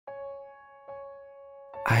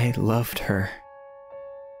I loved her.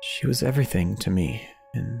 She was everything to me,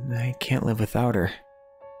 and I can't live without her.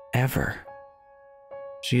 Ever.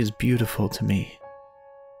 She is beautiful to me.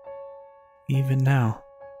 Even now.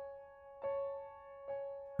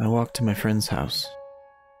 I walk to my friend's house.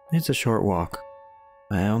 It's a short walk.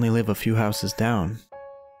 I only live a few houses down.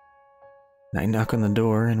 I knock on the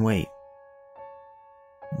door and wait.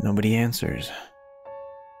 Nobody answers.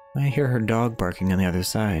 I hear her dog barking on the other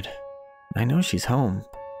side. I know she's home.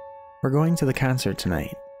 We're going to the concert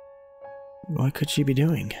tonight. What could she be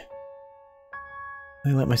doing? I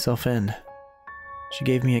let myself in. She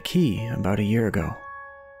gave me a key about a year ago.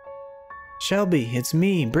 "Shelby, it's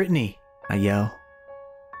me, Brittany," I yell.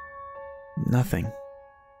 Nothing.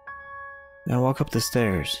 I walk up the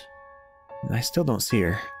stairs. I still don't see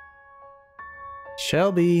her.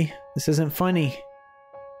 "Shelby, this isn't funny."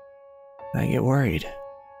 I get worried.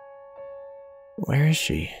 Where is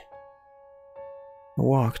she? I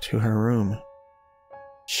walk to her room.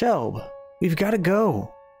 "Shelb, we've got to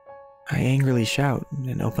go." I angrily shout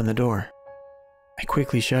and open the door. I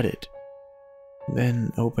quickly shut it,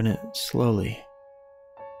 then open it slowly.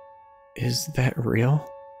 Is that real?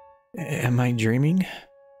 Am I dreaming?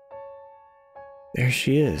 There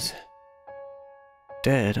she is,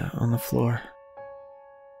 dead on the floor.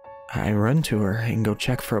 I run to her and go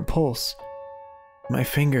check for a pulse. My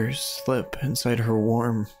fingers slip inside her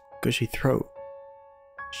warm, gushy throat.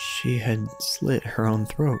 She had slit her own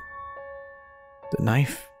throat, the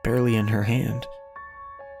knife barely in her hand.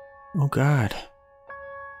 Oh God.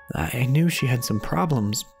 I knew she had some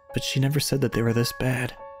problems, but she never said that they were this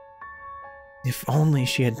bad. If only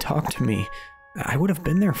she had talked to me, I would have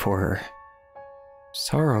been there for her.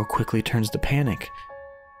 Sorrow quickly turns to panic.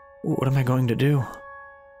 What am I going to do?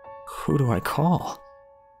 Who do I call?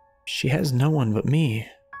 She has no one but me.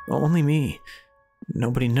 Only me.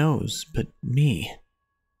 Nobody knows but me.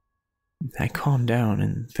 I calm down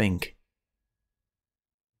and think.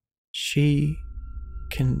 She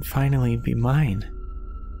can finally be mine.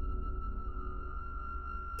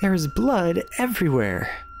 There's blood everywhere,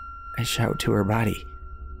 I shout to her body.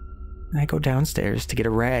 I go downstairs to get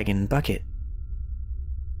a rag and bucket.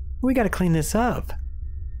 We gotta clean this up.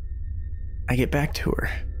 I get back to her.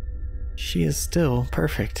 She is still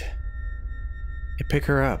perfect. I pick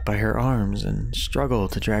her up by her arms and struggle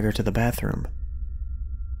to drag her to the bathroom.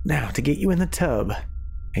 Now, to get you in the tub,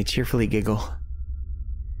 I cheerfully giggle.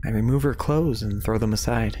 I remove her clothes and throw them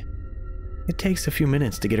aside. It takes a few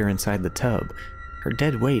minutes to get her inside the tub. Her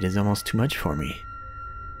dead weight is almost too much for me.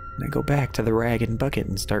 I go back to the rag and bucket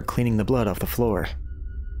and start cleaning the blood off the floor.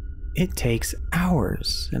 It takes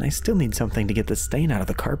hours, and I still need something to get the stain out of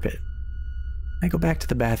the carpet. I go back to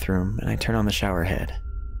the bathroom and I turn on the shower head.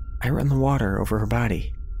 I run the water over her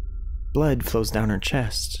body. Blood flows down her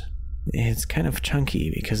chest. It's kind of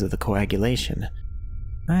chunky because of the coagulation.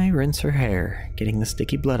 I rinse her hair, getting the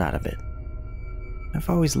sticky blood out of it. I've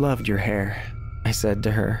always loved your hair, I said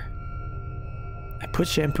to her. I put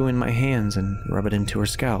shampoo in my hands and rub it into her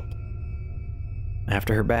scalp.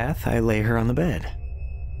 After her bath, I lay her on the bed.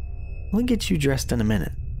 We'll get you dressed in a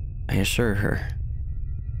minute, I assure her.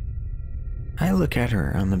 I look at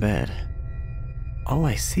her on the bed. All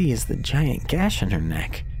I see is the giant gash in her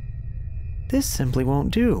neck. This simply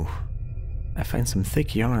won't do. I find some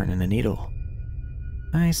thick yarn and a needle.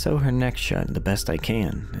 I sew her neck shut the best I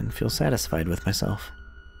can and feel satisfied with myself.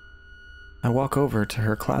 I walk over to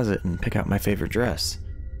her closet and pick out my favorite dress.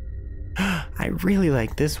 I really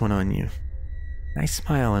like this one on you. I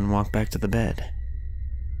smile and walk back to the bed.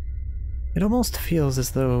 It almost feels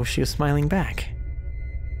as though she is smiling back.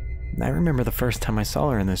 I remember the first time I saw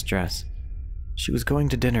her in this dress. She was going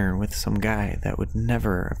to dinner with some guy that would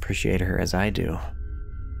never appreciate her as I do.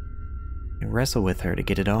 I wrestle with her to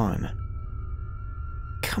get it on.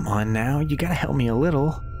 Come on now, you gotta help me a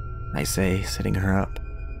little, I say, sitting her up.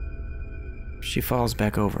 She falls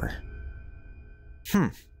back over.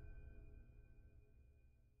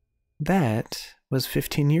 That was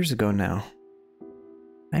 15 years ago now.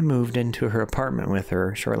 I moved into her apartment with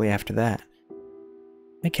her shortly after that.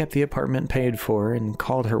 I kept the apartment paid for and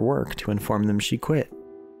called her work to inform them she quit.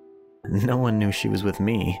 No one knew she was with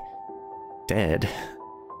me. Dead.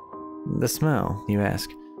 The smell, you ask?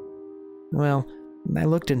 Well, I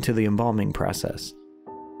looked into the embalming process.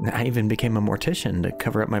 I even became a mortician to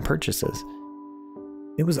cover up my purchases.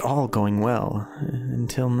 It was all going well,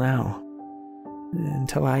 until now.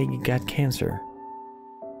 Until I got cancer.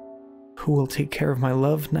 Who will take care of my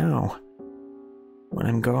love now? When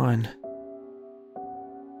I'm gone.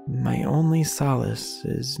 My only solace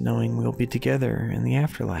is knowing we'll be together in the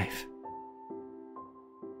afterlife.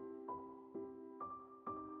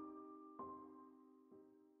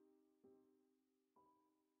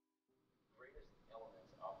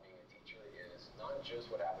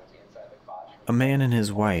 A man and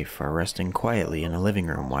his wife are resting quietly in a living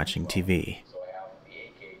room watching TV.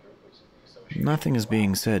 Nothing is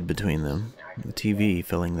being said between them, the TV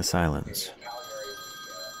filling the silence.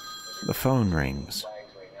 The phone rings.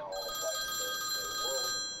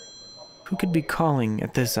 Who could be calling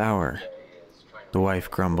at this hour? The wife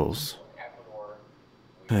grumbles.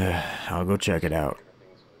 I'll go check it out,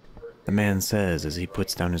 the man says as he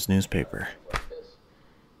puts down his newspaper.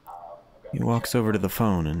 He walks over to the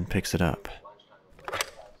phone and picks it up.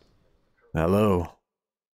 Hello?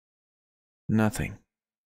 Nothing.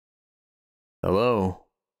 Hello?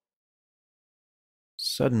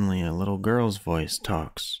 Suddenly, a little girl's voice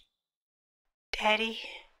talks. Daddy,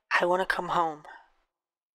 I want to come home.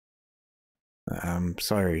 I'm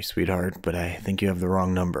sorry, sweetheart, but I think you have the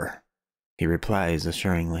wrong number, he replies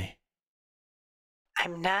assuringly.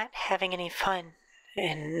 I'm not having any fun,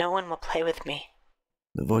 and no one will play with me.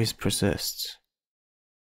 The voice persists.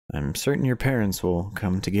 I'm certain your parents will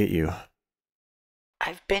come to get you.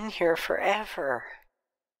 I've been here forever.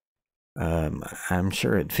 I'm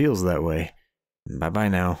sure it feels that way. Bye-bye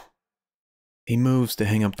now. He moves to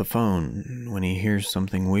hang up the phone when he hears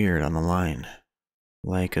something weird on the line,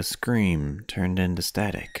 like a scream turned into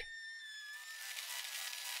static.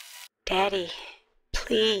 Daddy,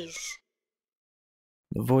 please.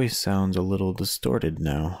 The voice sounds a little distorted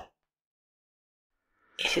now.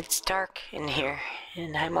 It's dark in here,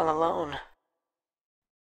 and I'm all alone.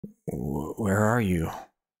 Where are you?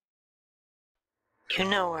 You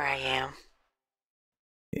know where I am.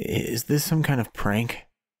 Is this some kind of prank?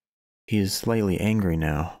 He is slightly angry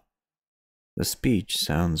now. The speech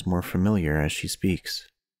sounds more familiar as she speaks.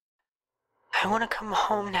 I want to come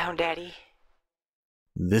home now, Daddy.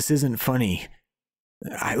 This isn't funny.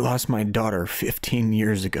 I lost my daughter 15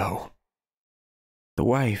 years ago. The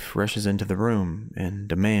wife rushes into the room and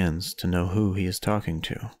demands to know who he is talking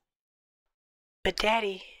to. But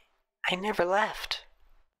Daddy, I never left.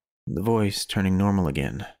 The voice turning normal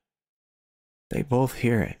again. They both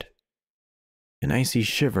hear it. An icy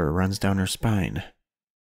shiver runs down her spine.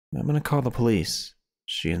 I'm gonna call the police,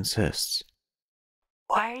 she insists.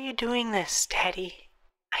 Why are you doing this, Daddy?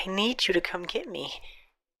 I need you to come get me.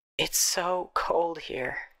 It's so cold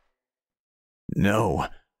here. No,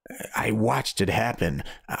 I watched it happen.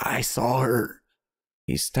 I saw her.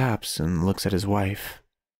 He stops and looks at his wife.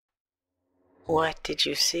 What did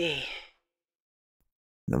you see?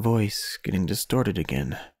 The voice getting distorted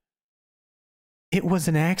again. It was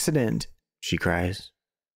an accident, she cries.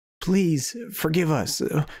 Please, forgive us.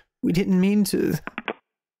 We didn't mean to.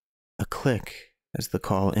 A click as the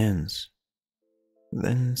call ends.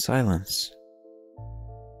 Then silence.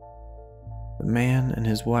 The man and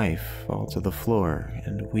his wife fall to the floor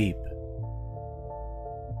and weep.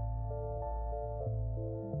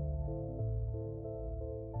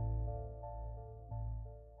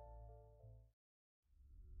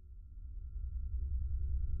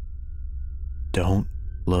 Don't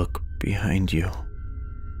look behind you.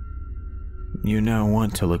 You now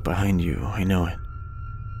want to look behind you, I know it.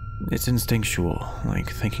 It's instinctual, like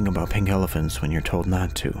thinking about pink elephants when you're told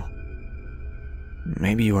not to.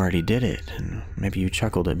 Maybe you already did it, and maybe you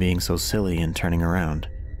chuckled at being so silly and turning around.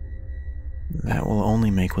 That will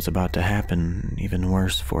only make what's about to happen even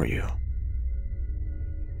worse for you.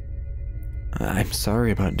 I'm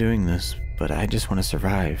sorry about doing this, but I just want to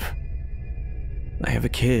survive. I have a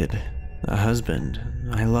kid, a husband.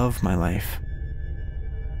 I love my life.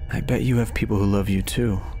 I bet you have people who love you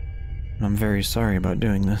too. I'm very sorry about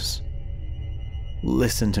doing this.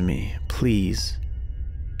 Listen to me, please.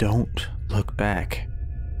 Don't look back.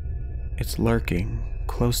 It's lurking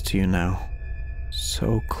close to you now.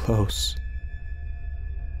 So close.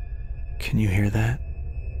 Can you hear that?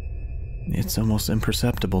 It's almost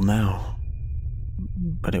imperceptible now.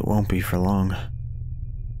 But it won't be for long.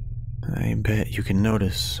 I bet you can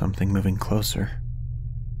notice something moving closer.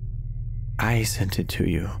 I sent it to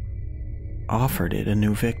you. Offered it a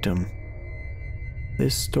new victim.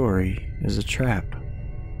 This story is a trap.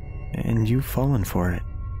 And you've fallen for it.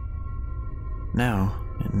 Now,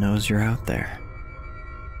 it knows you're out there.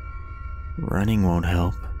 Running won't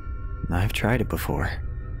help. I've tried it before.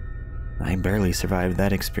 I barely survived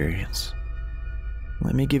that experience.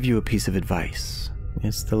 Let me give you a piece of advice.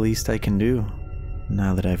 It's the least I can do,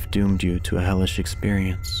 now that I've doomed you to a hellish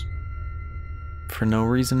experience. For no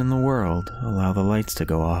reason in the world, allow the lights to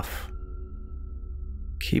go off.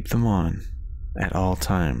 Keep them on, at all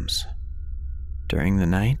times. During the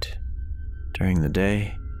night, during the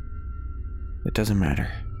day, it doesn't matter.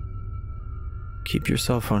 Keep your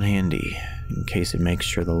cell phone handy, in case it makes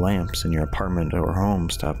sure the lamps in your apartment or home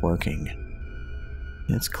stop working.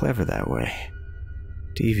 It's clever that way.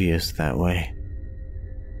 devious that way.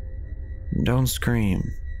 Don't scream.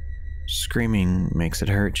 Screaming makes it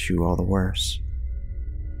hurt you all the worse.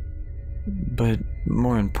 But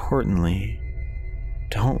more importantly,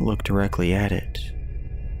 don't look directly at it.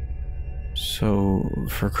 So,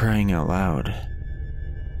 for crying out loud,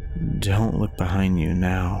 don't look behind you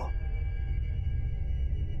now.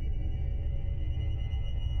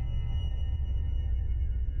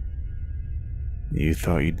 You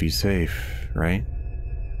thought you'd be safe, right?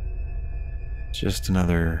 Just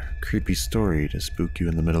another creepy story to spook you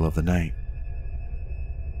in the middle of the night.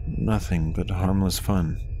 Nothing but harmless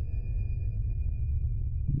fun.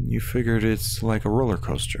 You figured it's like a roller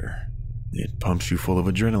coaster. It pumps you full of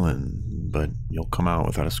adrenaline, but you'll come out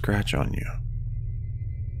without a scratch on you.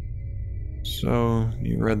 So,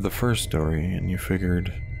 you read the first story and you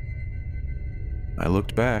figured, I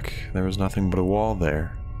looked back, there was nothing but a wall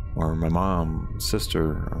there, or my mom, sister,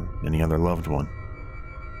 or any other loved one.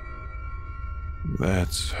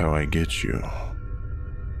 That's how I get you.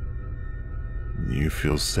 You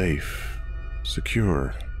feel safe,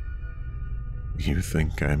 secure. You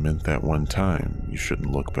think I meant that one time you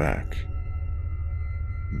shouldn't look back.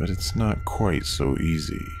 But it's not quite so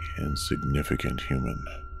easy and significant, human.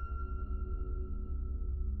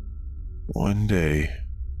 One day,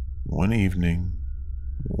 one evening,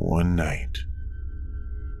 one night,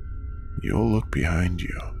 you'll look behind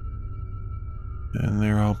you, and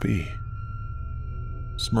there I'll be,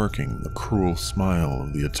 smirking the cruel smile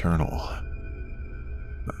of the eternal.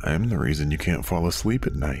 I'm the reason you can't fall asleep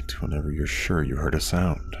at night whenever you're sure you heard a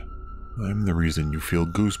sound. I'm the reason you feel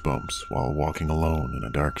goosebumps while walking alone in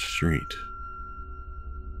a dark street.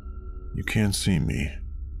 You can't see me,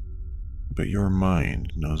 but your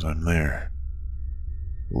mind knows I'm there,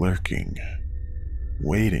 lurking,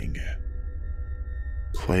 waiting,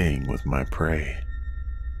 playing with my prey.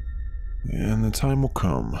 And the time will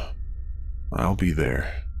come. I'll be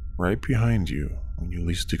there, right behind you when you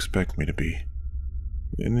least expect me to be.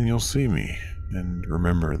 And then you'll see me and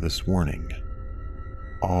remember this warning.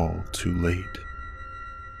 All too late.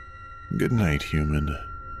 Good night, human.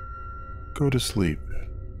 Go to sleep.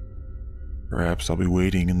 Perhaps I'll be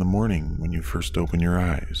waiting in the morning when you first open your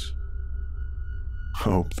eyes.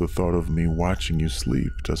 Hope the thought of me watching you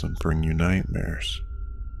sleep doesn't bring you nightmares.